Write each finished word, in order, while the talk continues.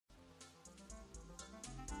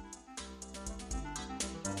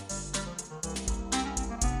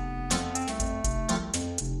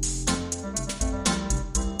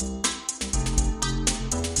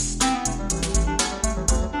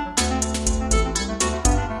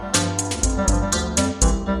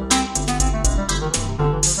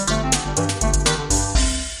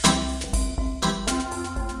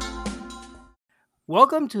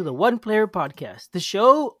Welcome to the One Player Podcast, the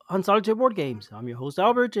show on solitaire board games. I'm your host,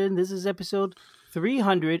 Albert, and this is episode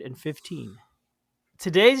 315.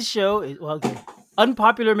 Today's show is,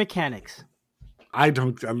 unpopular mechanics. I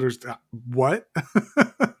don't understand. What?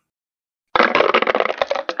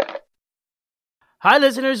 Hi,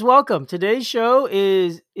 listeners. Welcome. Today's show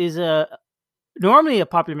is normally a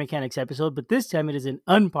popular mechanics episode, but this time it is an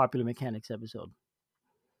unpopular mechanics episode.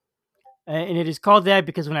 And it is called that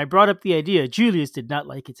because when I brought up the idea, Julius did not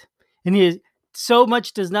like it. And he so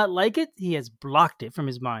much does not like it, he has blocked it from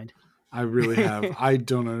his mind. I really have. I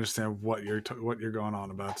don't understand what you're going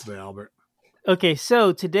on about today, Albert. Okay,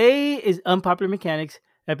 so today is Unpopular Mechanics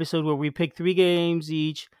episode where we pick 3 games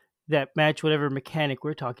each that match whatever mechanic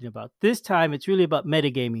we're talking about. This time, it's really about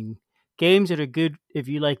metagaming. Games that are good if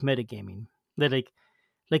you like metagaming. That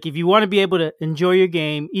like if you want to be able to enjoy your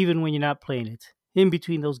game even when you're not playing it, in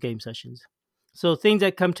between those game sessions. So things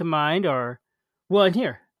that come to mind are, well, in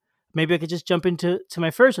here, maybe I could just jump into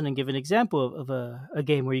my first one and give an example of a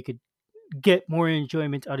game where you could get more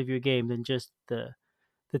enjoyment out of your game than just the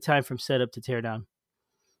time from setup to teardown.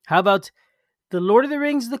 How about the Lord of the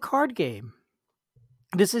Rings, the card game?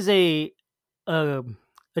 This is a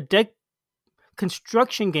deck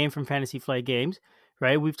construction game from Fantasy Flight Games,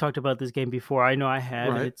 right? We've talked about this game before. I know I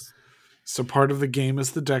have. Right. So part of the game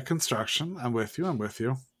is the deck construction. I'm with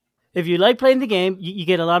you. If you like playing the game, you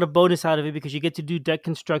get a lot of bonus out of it because you get to do deck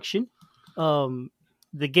construction. The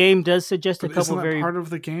game does suggest a couple isn't that part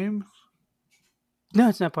of the game? No,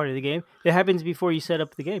 it's not part of the game. It happens before you set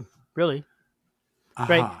up the game, really. Uh-huh.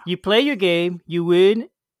 Right? You play your game, you win,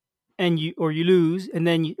 and you lose, and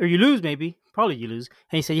then you lose maybe, probably you lose,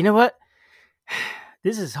 and you say, you know what?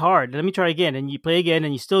 This is hard. Let me try again. And you play again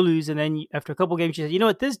and you still lose. And then after a couple games, you say, you know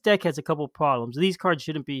what? This deck has a couple problems. These cards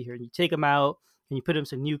shouldn't be here. And you take them out and you put them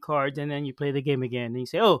some new cards and then you play the game again. And you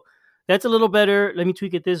say, oh, that's a little better. Let me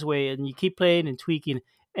tweak it this way. And you keep playing and tweaking.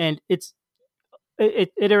 And it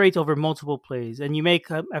iterates over multiple plays. And you make,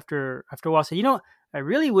 after a while, say, you know what? I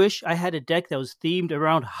really wish I had a deck that was themed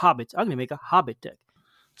around hobbits. I'm going to make a hobbit deck.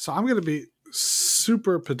 So I'm going to be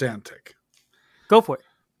super pedantic. Go for it.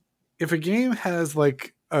 If a game has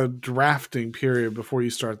like a drafting period before you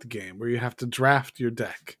start the game where you have to draft your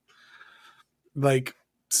deck, like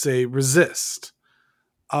say Resist,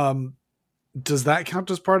 does that count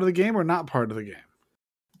as part of the game or not part of the game?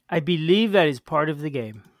 I believe that is part of the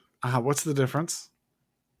game. What's the difference?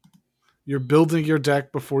 You're building your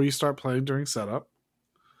deck before you start playing during setup.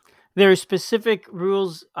 There are specific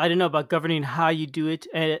rules, I don't know, about governing how you do it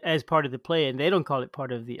as part of the play, and they don't call it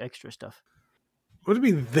part of the extra stuff. What do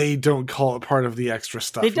you mean they don't call it part of the extra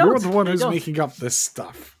stuff? They don't. You're the one who's making up this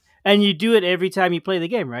stuff. And you do it every time you play the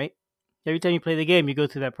game, right? Every time you play the game, you go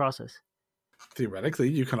through that process.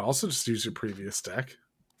 Theoretically, you can also just use your previous deck.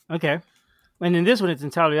 Okay. And in this one, it's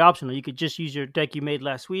entirely optional. You could just use your deck you made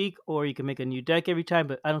last week, or you can make a new deck every time,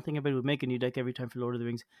 but I don't think anybody would make a new deck every time for Lord of the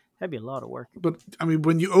Rings. That'd be a lot of work. But, I mean,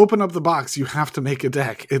 when you open up the box, you have to make a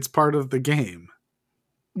deck. It's part of the game.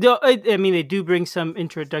 No, I mean, they do bring some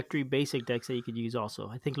introductory basic decks that you could use also.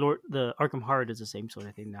 I think the Arkham Horror is the same sort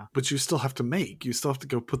of thing now. But you still have to make. You still have to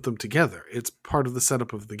go put them together. It's part of the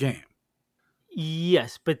setup of the game.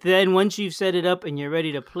 Yes, but then once you've set it up and you're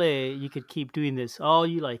ready to play, you could keep doing this all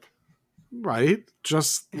you like. Right?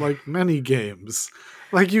 Just like many games.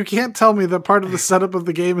 Like, you can't tell me that part of the setup of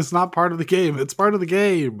the game is not part of the game. It's part of the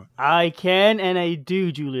game. I can and I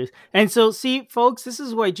do, Julius. And so, see, folks, this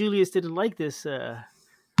is why Julius didn't like this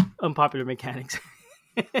unpopular mechanics.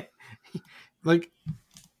 Like,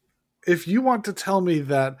 if you want to tell me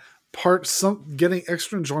that getting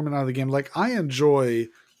extra enjoyment out of the game, like I enjoy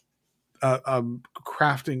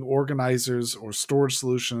crafting organizers or storage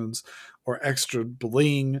solutions or extra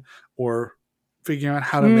bling or figuring out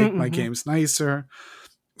how to make my games nicer.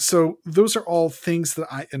 So those are all things that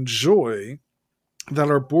I enjoy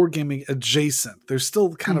that are board gaming adjacent. They're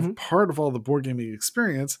still kind of part of all the board gaming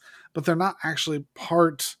experience, but they're not actually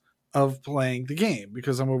part of playing the game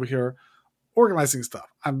because I'm over here organizing stuff.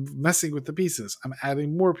 I'm messing with the pieces. I'm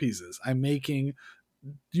adding more pieces. I'm making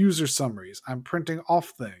user summaries. I'm printing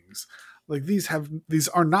off things. Like these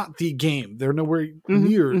are not the game. They're nowhere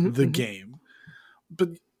near the game.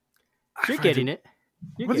 But you're getting it.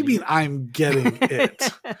 What do you mean I'm getting it?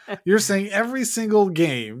 You're saying every single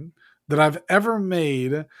game that I've ever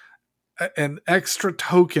made an extra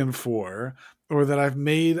token for, or that I've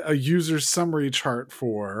made a user summary chart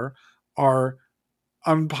for, are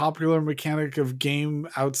unpopular mechanic of game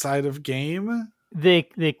outside of game? They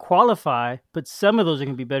qualify, but some of those are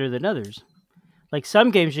going to be better than others. Like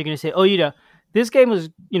some games you're going to say, oh, this game was,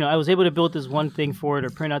 I was able to build this one thing for it or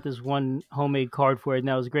print out this one homemade card for it, and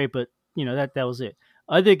that was great, but that was it.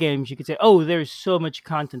 Other games you could say, oh, there's so much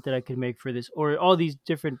content that I could make for this, or all these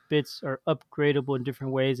different bits are upgradable in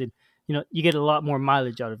different ways, and you get a lot more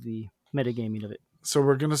mileage out of the metagaming of it. So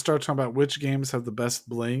we're gonna start talking about which games have the best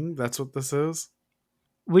bling. That's what this is.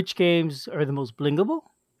 Which games are the most blingable?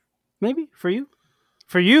 Maybe for you.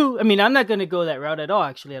 For you, I mean, I'm not going to go that route at all.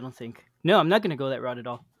 Actually, I don't think. No, I'm not going to go that route at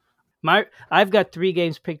all. I've got 3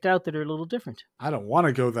 games picked out that are a little different. I don't want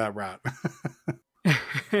to go that route.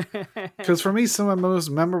 Because for me, some of my most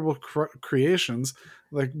memorable creations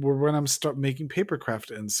were when I'm start making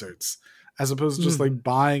papercraft inserts, as opposed to just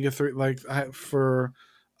buying a for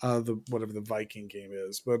the whatever the Viking game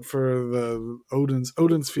is, but for the Odin's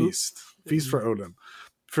Feast for Odin,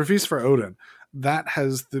 Feast for Odin. That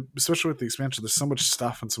has especially with the expansion, there's so much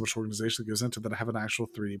stuff and so much organization that goes into that. I have an actual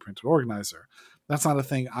 3D printed organizer. That's not a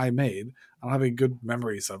thing I made. I don't have any good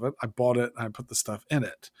memories of it. I bought it and I put the stuff in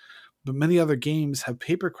it. But many other games have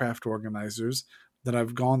papercraft organizers that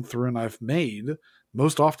I've gone through and I've made,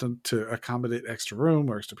 most often to accommodate extra room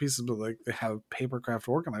or extra pieces, but they have papercraft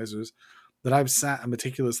organizers that I've sat and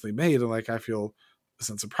meticulously made, and I feel a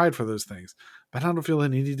sense of pride for those things. But I don't feel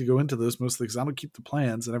any need to go into those mostly because I don't keep the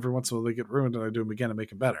plans, and every once in a while they get ruined and I do them again and make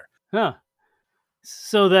them better. Huh.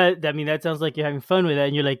 So that sounds like you're having fun with that,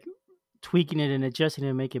 and you're like tweaking it and adjusting it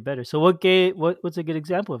to make it better. So what's a good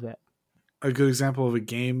example of that? A good example of a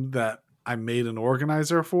game that I made an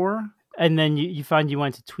organizer for. And then you find you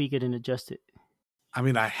want to tweak it and adjust it. I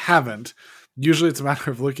mean, I haven't. Usually it's a matter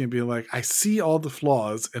of looking and being like, I see all the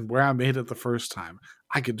flaws and where I made it the first time.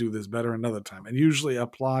 I could do this better another time. And usually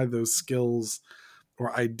apply those skills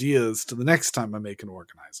or ideas to the next time I make an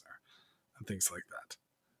organizer and things like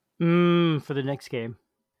that. For the next game.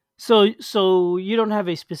 So you don't have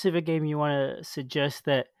a specific game you want to suggest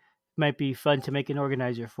that might be fun to make an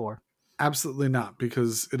organizer for? Absolutely not,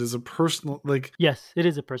 because it is a personal, yes, it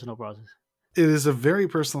is a personal process. It is a very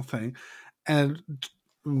personal thing. And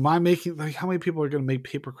my making, how many people are going to make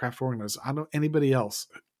papercraft organizers? I don't know anybody else,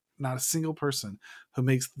 not a single person who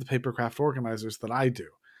makes the papercraft organizers that I do.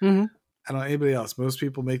 Mm-hmm. I don't know anybody else. Most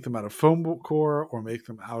people make them out of foam core or make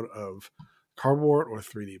them out of cardboard or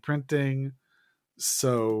 3D printing.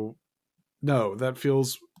 So no, that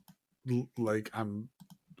feels like I'm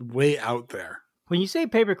way out there. When you say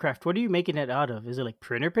papercraft, what are you making it out of? Is it like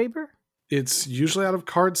printer paper? It's usually out of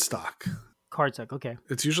cardstock. Cardstock, okay.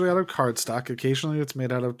 It's usually out of cardstock. Occasionally it's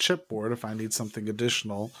made out of chipboard if I need something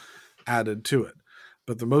additional added to it.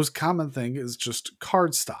 But the most common thing is just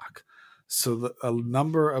cardstock. So a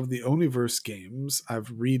number of the Oniverse games, I've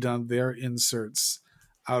redone their inserts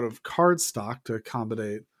out of cardstock to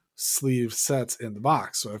accommodate sleeve sets in the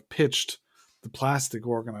box. So I've pitched the plastic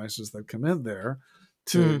organizers that come in there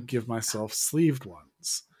to give myself sleeved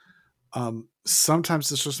ones.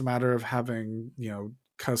 Sometimes it's just a matter of having,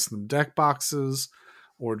 custom deck boxes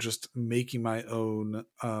or just making my own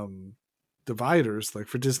dividers, like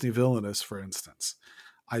for Disney Villainous, for instance.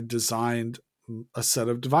 I designed a set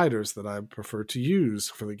of dividers that I prefer to use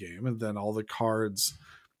for the game, and then all the cards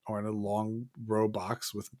are in a long row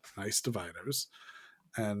box with nice dividers,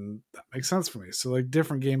 and that makes sense for me. So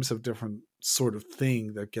different games have different sort of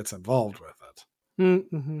thing that gets involved with it.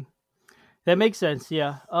 Mm-hmm. That makes sense.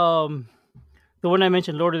 Yeah. The one I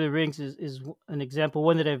mentioned, Lord of the Rings, is an example.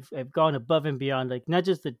 One that I've gone above and beyond, like not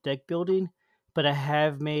just the deck building, but I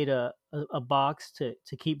have made a box to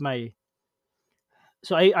keep my.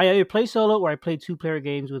 So I either play solo or I play 2-player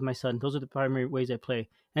games with my son. Those are the primary ways I play.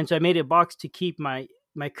 And so I made a box to keep my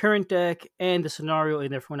current deck and the scenario in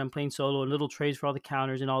there for when I'm playing solo, and little trays for all the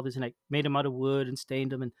counters and all this. And I made them out of wood and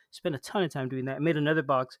stained them and spent a ton of time doing that. I made another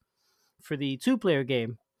box for the 2-player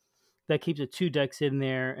game that keeps the 2 decks in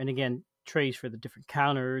there, and again, trays for the different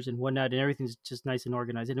counters and whatnot, and everything's just nice and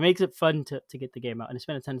organized. And it makes it fun to get the game out, and I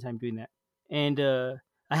spent a ton of time doing that. And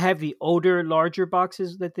I have the older, larger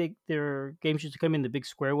boxes that their games used to come in, the big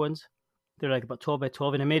square ones. They're like about 12 by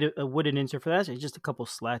 12, and I made a wooden insert for that. So it's just a couple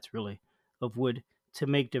slats, really, of wood to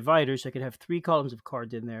make dividers. So I could have 3 columns of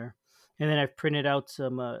cards in there. And then I've printed out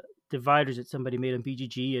some dividers that somebody made on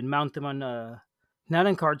BGG and mount them on, not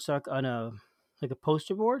on cardstock, on a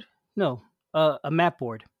poster board. No, a map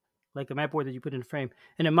board, like a map board that you put in a frame,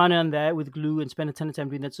 and I mounted on that with glue and spent a ton of time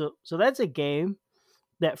doing that. So that's a game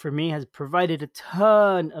that for me has provided a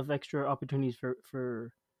ton of extra opportunities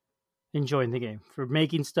for enjoying the game, for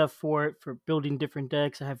making stuff for it, for building different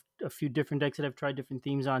decks. I have a few different decks that I've tried different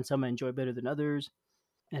themes on. Some I enjoy better than others,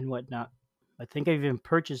 and whatnot. I think I've even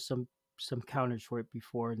purchased some counters for it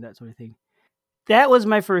before and that sort of thing. That was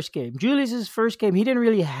my first game. Julius's first game. He didn't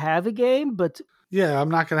really have a game, but yeah, I'm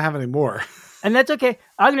not going to have any more. And that's okay.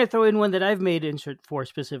 I'm going to throw in one that I've made insert for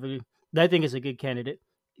specifically that I think is a good candidate.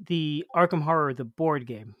 the Arkham Horror, the board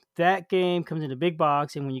game. That game comes in a big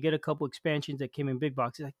box, and when you get a couple expansions that came in big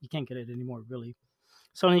boxes, you can't get it anymore, really.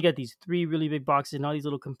 So I only got these 3 really big boxes and all these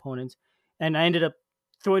little components, and I ended up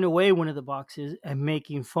throwing away one of the boxes and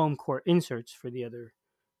making foam core inserts for the other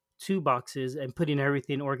 2 boxes and putting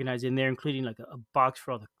everything organized in there, including like a box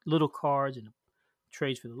for all the little cards and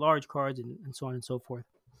trays for the large cards and so on and so forth.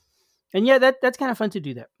 And yeah, that's kind of fun to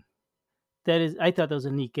do that. That is, I thought that was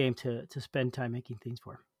a neat game to spend time making things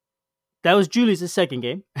for. That was Julius' second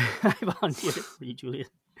game. I volunteered it for you, Julius.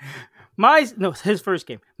 His first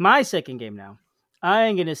game. My second game now.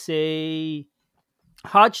 I'm gonna say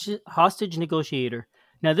Hostage Negotiator.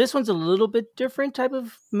 Now this one's a little bit different type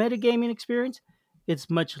of metagaming experience. It's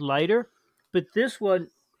much lighter, but this one,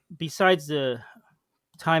 besides the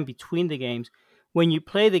time between the games, when you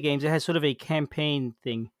play the games, it has sort of a campaign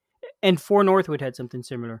thing. And For Northwood had something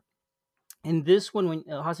similar. In this one, when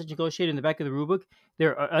Hostage Negotiator, in the back of the rulebook,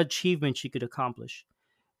 there are achievements you could accomplish,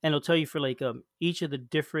 and it'll tell you for like each of the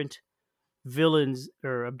different villains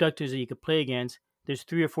or abductors that you could play against. There's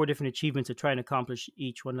 3 or 4 different achievements to try and accomplish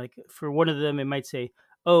each one. Like for one of them, it might say,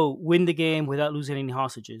 "Oh, win the game without losing any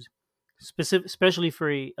hostages," especially for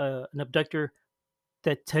an abductor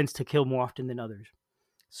that tends to kill more often than others.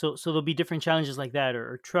 So there'll be different challenges like that,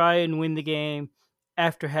 or try and win the game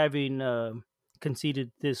after having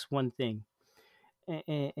conceded this one thing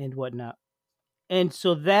and whatnot. And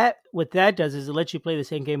so that what that does is it lets you play the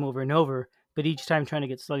same game over and over, but each time trying to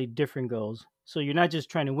get slightly different goals. So you're not just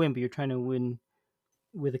trying to win, but you're trying to win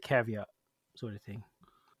with a caveat, sort of thing.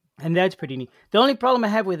 And that's pretty neat. The only problem I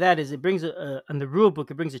have with that is it brings on the rule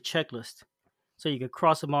book, it brings a checklist, so you can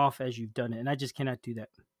cross them off as you've done it, and I just cannot do that.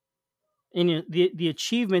 And the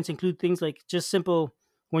achievements include things like just simple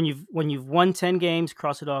when you've won 10 games,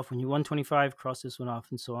 cross it off. When you won 25, cross this one off,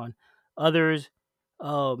 and so on. Others,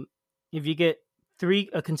 um, if you get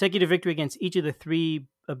a consecutive victory against each of the 3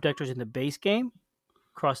 abductors in the base game,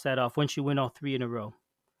 cross that off once you win all 3 in a row.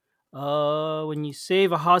 When you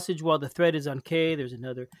save a hostage while the threat is on K, there's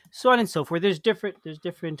another, so on and so forth. There's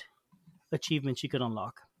different achievements you can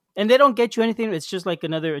unlock, and they don't get you anything. It's just like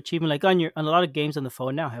another achievement. Like on a lot of games on the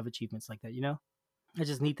phone now have achievements like that. It's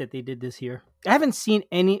just neat that they did this here. I haven't seen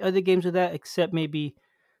any other games with that except maybe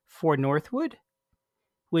For Northwood,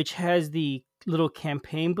 which has the little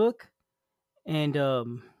campaign book, and I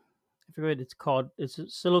forget what it's called. It's a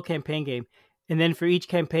little campaign game, and then for each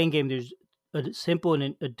campaign game, there's a simple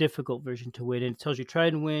and a difficult version to win, and it tells you try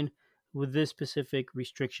and win with this specific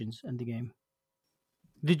restrictions in the game.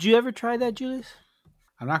 Did you ever try that, Julius?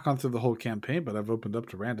 I've not gone through the whole campaign, but I've opened up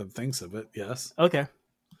to random things of it. Yes. Okay.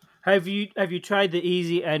 Have you tried the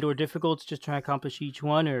easy and or difficult, just try to accomplish each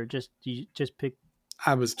one, or just you just pick?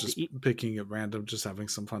 I was just picking at random, just having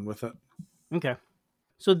some fun with it. Okay.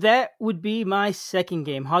 So that would be my second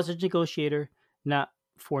game, Hostage Negotiator, not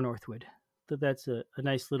For Northwood. So that's a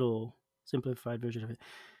nice little simplified version of it.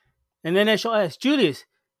 And then I shall ask, Julius,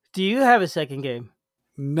 do you have a second game?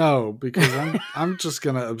 No, because I'm just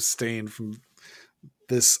gonna abstain from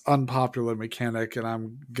this unpopular mechanic, and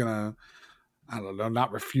I'm gonna, I don't know,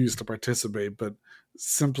 not refuse to participate, but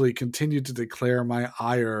simply continue to declare my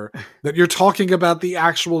ire that you're talking about the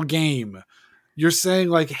actual game. You're saying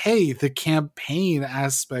like, hey, the campaign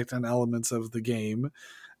aspect and elements of the game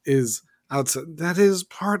is outside. That is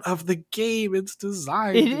part of the game. It's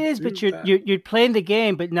designed. It is, but you're playing the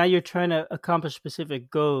game, but now you're trying to accomplish specific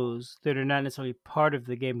goals that are not necessarily part of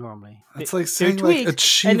the game normally. It's like saying like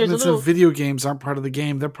achievements of video games aren't part of the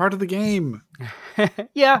game. They're part of the game.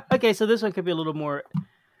 Yeah. Okay. So this one could be a little more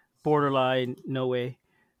borderline, no way,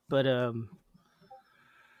 but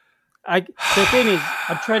the thing is,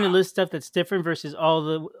 I'm trying to list stuff that's different versus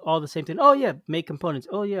all the same thing. Oh yeah, make components.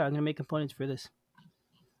 Oh yeah, I'm gonna make components for this.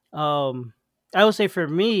 I will say for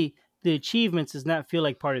me, the achievements does not feel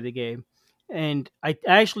like part of the game, and I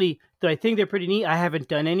actually, though I think they're pretty neat. I haven't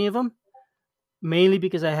done any of them, mainly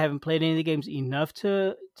because I haven't played any of the games enough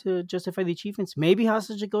to justify the achievements. Maybe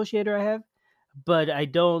Hostage Negotiator I have, but I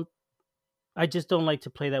don't. I just don't like to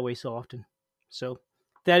play that way so often. So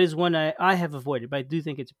that is one I have avoided, but I do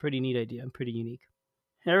think it's a pretty neat idea and pretty unique.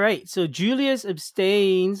 All right, so Julius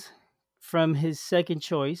abstains from his second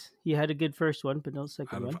choice. He had a good first one, but no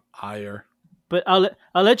second one. Ire. But I'll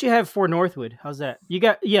let you have For Northwood. How's that? You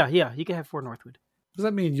got you can have For Northwood. Does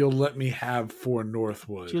that mean you'll let me have For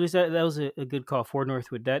Northwood? Julius, that was a good call. For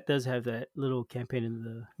Northwood. That does have that little campaign in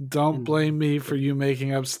the. Don't blame me for you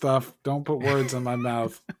making up stuff. Don't put words in my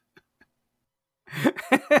mouth.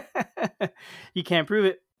 You can't prove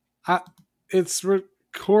it. It's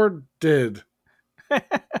recorded.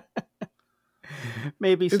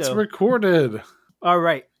 Maybe so. It's recorded. All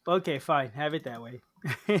right. Okay, fine. Have it that way.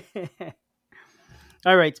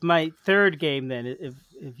 All right, my third game then,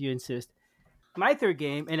 if you insist. My third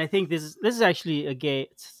game, and I think this is actually a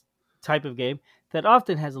type of game that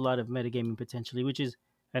often has a lot of metagaming potentially, which is,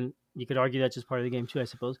 and you could argue that's just part of the game too, I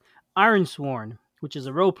suppose. Iron Sworn, which is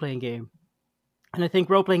a role playing game, and I think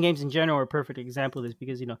role playing games in general are a perfect example of this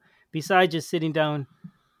because besides just sitting down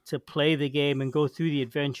to play the game and go through the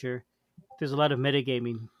adventure, there's a lot of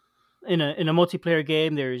metagaming. In a multiplayer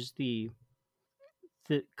game, there's the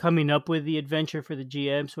coming up with the adventure for the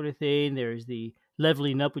GM sort of thing. There's the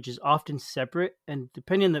leveling up, which is often separate, and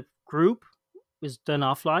depending on the group, is done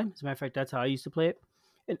offline. As a matter of fact, that's how I used to play it.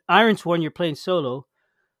 In Iron Sworn, you're playing solo,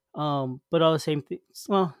 but all the same things.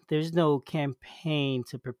 Well, there's no campaign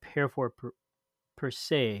to prepare for per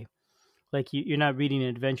se. Like you're not reading an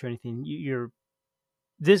adventure or anything. You're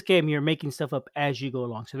this game, you're making stuff up as you go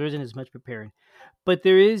along, so there isn't as much preparing. But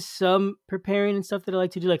there is some preparing and stuff that I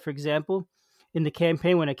like to do. Like for example, in the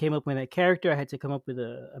campaign when I came up with that character, I had to come up with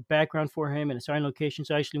a background for him and a starting location.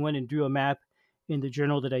 So I actually went and drew a map in the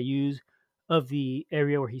journal that I use of the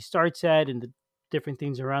area where he starts at and the different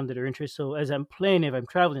things around that are interesting. So as I'm playing, if I'm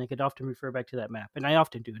traveling, I could often refer back to that map, and I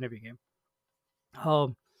often do in every game.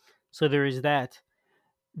 Um, so there is that.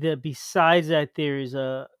 Besides that, there's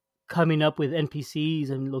coming up with NPCs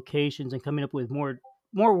and locations and coming up with more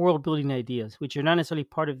world building ideas, which are not necessarily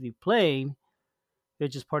part of the playing; they're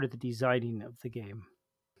just part of the designing of the game.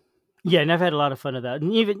 Yeah, and I've had a lot of fun with that.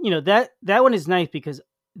 And even that one is nice because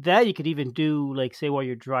that you could even do like say while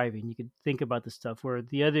you're driving, you could think about the stuff. Where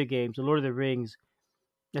the other games, the Lord of the Rings,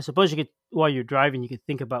 I suppose you could while you're driving, you could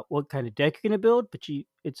think about what kind of deck you're gonna build, but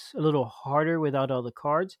it's a little harder without all the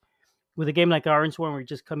cards. With a game like Orange Swarm, we're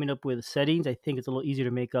just coming up with settings. I think it's a little easier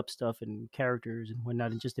to make up stuff and characters and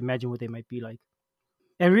whatnot, and just imagine what they might be like.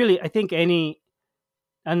 And really, I think I'm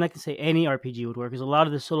not gonna say any RPG would work because a lot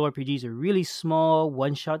of the solo RPGs are really small,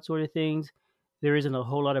 one shot sort of things. There isn't a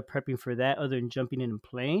whole lot of prepping for that other than jumping in and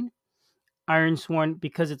playing. Iron Sworn,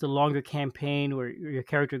 because it's a longer campaign where your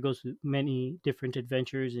character goes through many different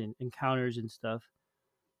adventures and encounters and stuff,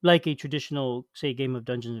 like a traditional, say, game of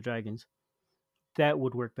Dungeons and Dragons, that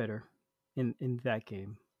would work better in that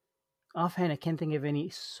game. Offhand, I can't think of any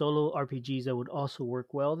solo RPGs that would also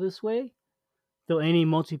work well this way. Though any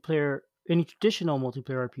traditional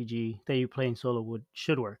multiplayer RPG that you play in solo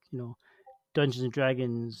should work. Dungeons and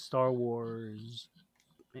Dragons, Star Wars,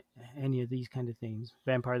 any of these kind of things,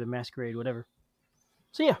 Vampire the Masquerade, whatever.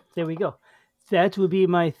 So yeah, there we go. That would be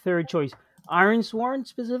my third choice. Iron Sworn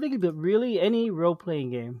specifically, but really any role playing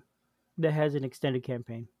game that has an extended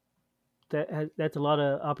campaign. That's a lot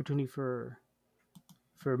of opportunity for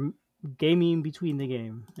gaming between the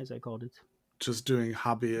game, as I called it. Just doing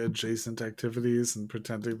hobby adjacent activities and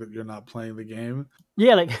pretending that you're not playing the game.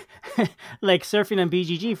 Yeah, like like surfing on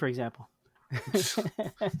BGG, for example.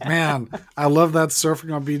 Man, I love that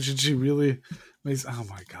surfing on BGG. Really makes. Oh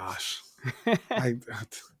my gosh, I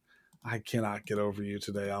I cannot get over you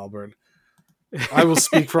today, Albert. I will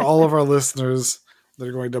speak for all of our listeners that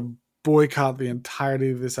are going to boycott the entirety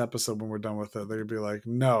of this episode when we're done with it. They're gonna be like,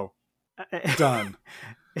 "No, done.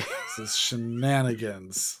 This is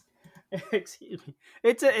shenanigans." Excuse me.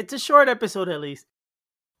 It's a short episode at least,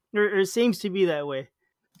 or it seems to be that way.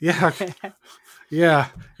 Yeah, yeah,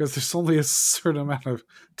 because there's only a certain amount of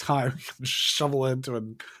time you can shovel into a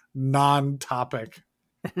non-topic.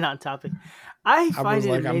 Non-topic. I find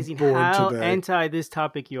it amazing how anti this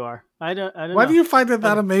topic you are. I don't Why know. do you find it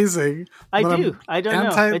that amazing? I do. I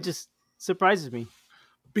don't know. It just surprises me.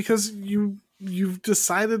 Because you've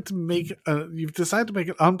decided to make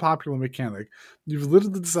an unpopular mechanic. You've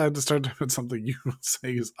literally decided to start doing something you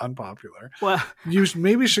say is unpopular. Well, you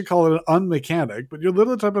maybe should call it an unmechanic, but you're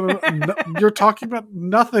literally you're talking about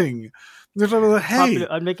nothing. You're talking about, hey,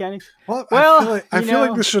 unmechanics. Well, I feel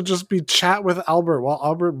like this should just be chat with Albert while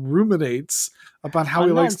Albert ruminates about how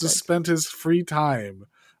he likes to spend his free time.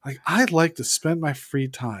 Like, I'd like to spend my free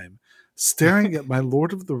time staring at my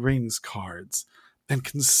Lord of the Rings cards and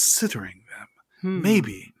considering them.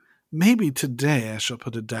 Maybe today I shall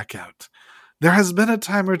put a deck out. There has been a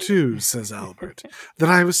time or two, says Albert, that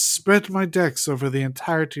I have spread my decks over the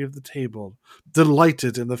entirety of the table,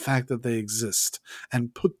 delighted in the fact that they exist,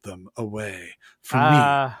 and put them away. For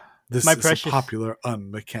me, this is a popular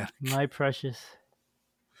unmechanic. My precious.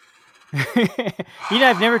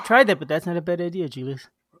 I've never tried that, but that's not a bad idea, Julius.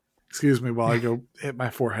 Excuse me while I go hit my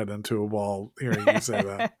forehead into a wall hearing you say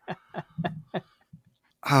that.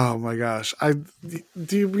 Oh my gosh.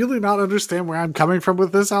 Do you really not understand where I'm coming from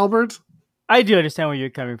with this, Albert? I do understand where you're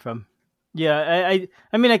coming from. Yeah,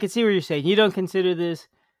 I mean, I can see what you're saying. You don't consider this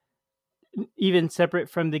even separate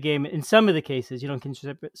from the game. In some of the cases, you don't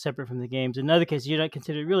consider it separate from the games. In other cases, you don't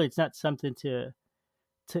consider it really. It's not something to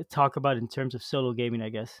talk about in terms of solo gaming, I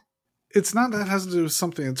guess. It's not that it has to do with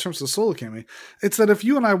something in terms of solo gaming. It's that if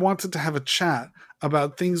you and I wanted to have a chat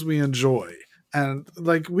about things we enjoy, and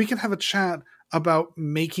like we can have a chat about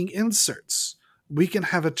making inserts, we can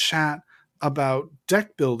have a chat about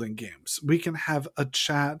deck building games, we can have a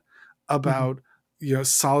chat about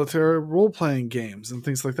solitaire role-playing games and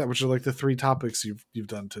things like that, which are like the 3 topics you've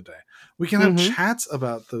done today. We can have chats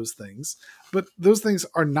about those things, but those things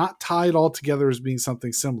are not tied all together as being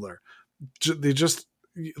something similar. They just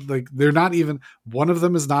like, they're not even, one of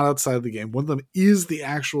them is not outside the game, one of them is the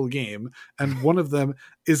actual game, and one of them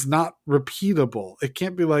is not repeatable. It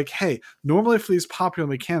can't be like, hey, normally for these popular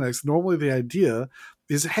mechanics, normally the idea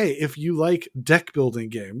is, hey, if you like deck building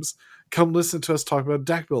games, come listen to us talk about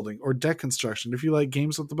deck building or deck construction. If you like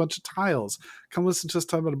games with a bunch of tiles, come listen to us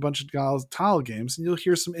talk about a bunch of tile games, and you'll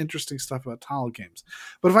hear some interesting stuff about tile games.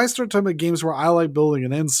 But if I start talking about games where I like building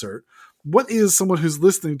an insert, what is someone who's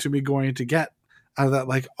listening to me going to get out of that?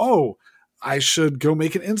 Like, oh, I should go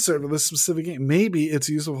make an insert for this specific game. Maybe it's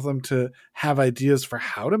useful for them to have ideas for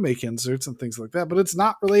how to make inserts and things like that, but it's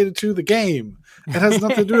not related to the game. It has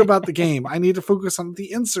nothing to do about the game. I need to focus on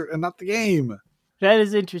the insert and not the game. That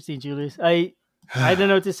is interesting, Julius. I don't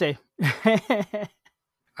know what to say.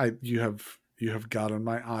 You have gotten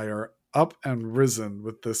my ire up and risen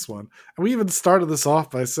with this one. And we even started this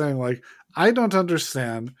off by saying, like, I don't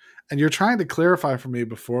understand, and you're trying to clarify for me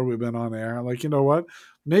before we've been on air. I'm like, you know what?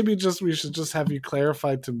 Maybe we should just have you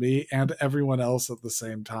clarify to me and everyone else at the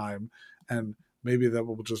same time, and maybe that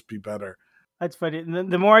will just be better. That's funny.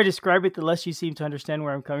 And the more I describe it, the less you seem to understand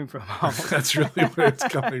where I'm coming from. That's really where it's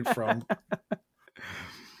coming from.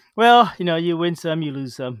 Well, you win some, you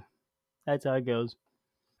lose some. That's how it goes.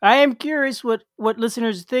 I am curious what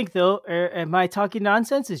listeners think, though. Am I talking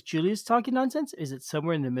nonsense? Is Julius talking nonsense? Is it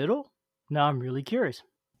somewhere in the middle? Now I'm really curious.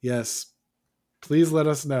 Yes. Please let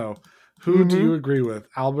us know. Who do you agree with,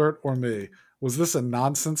 Albert or me? Was this a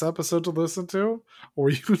nonsense episode to listen to? Or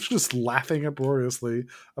were you just laughing uproariously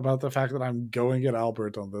about the fact that I'm going at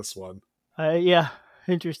Albert on this one? Yeah,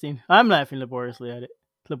 interesting. I'm laughing laboriously at it.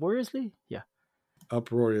 Laboriously? Yeah.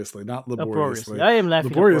 Uproariously, not laboriously. I am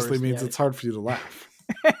laughing laboriously means it's hard for you to laugh.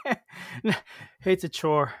 It's a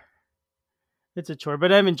chore.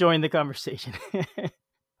 But I'm enjoying the conversation.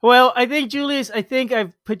 Well, I think, Julius,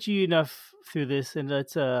 I've put you enough through this, and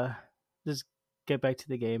let's just get back to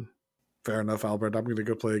the game. Fair enough, Albert. I'm going to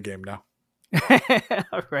go play a game now.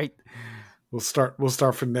 All right. We'll start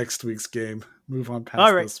for next week's game. Move on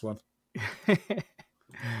past this one.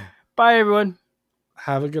 Bye, everyone.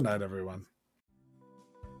 Have a good night, everyone.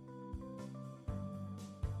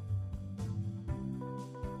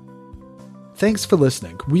 Thanks for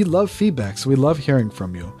listening. We love feedback, so we love hearing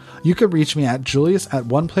from you. You can reach me at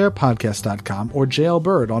julius@oneplayerpodcast.com or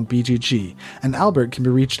JLBird on BGG, and Albert can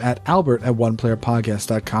be reached at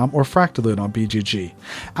albert@oneplayerpodcast.com or Fractalud on BGG.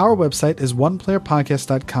 Our website is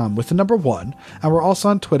oneplayerpodcast.com with the number 1, and we're also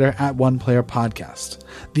on Twitter at oneplayerpodcast.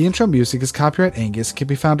 The intro music is copyright Angus, can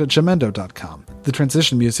be found at jamendo.com. The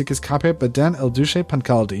transition music is copyright by Dan Elduce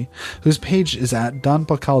Pancaldi, whose page is at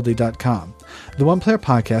donpancaldi.com. The One Player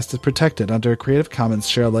Podcast is protected under a Creative Commons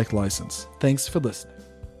share-alike license. Thanks for listening.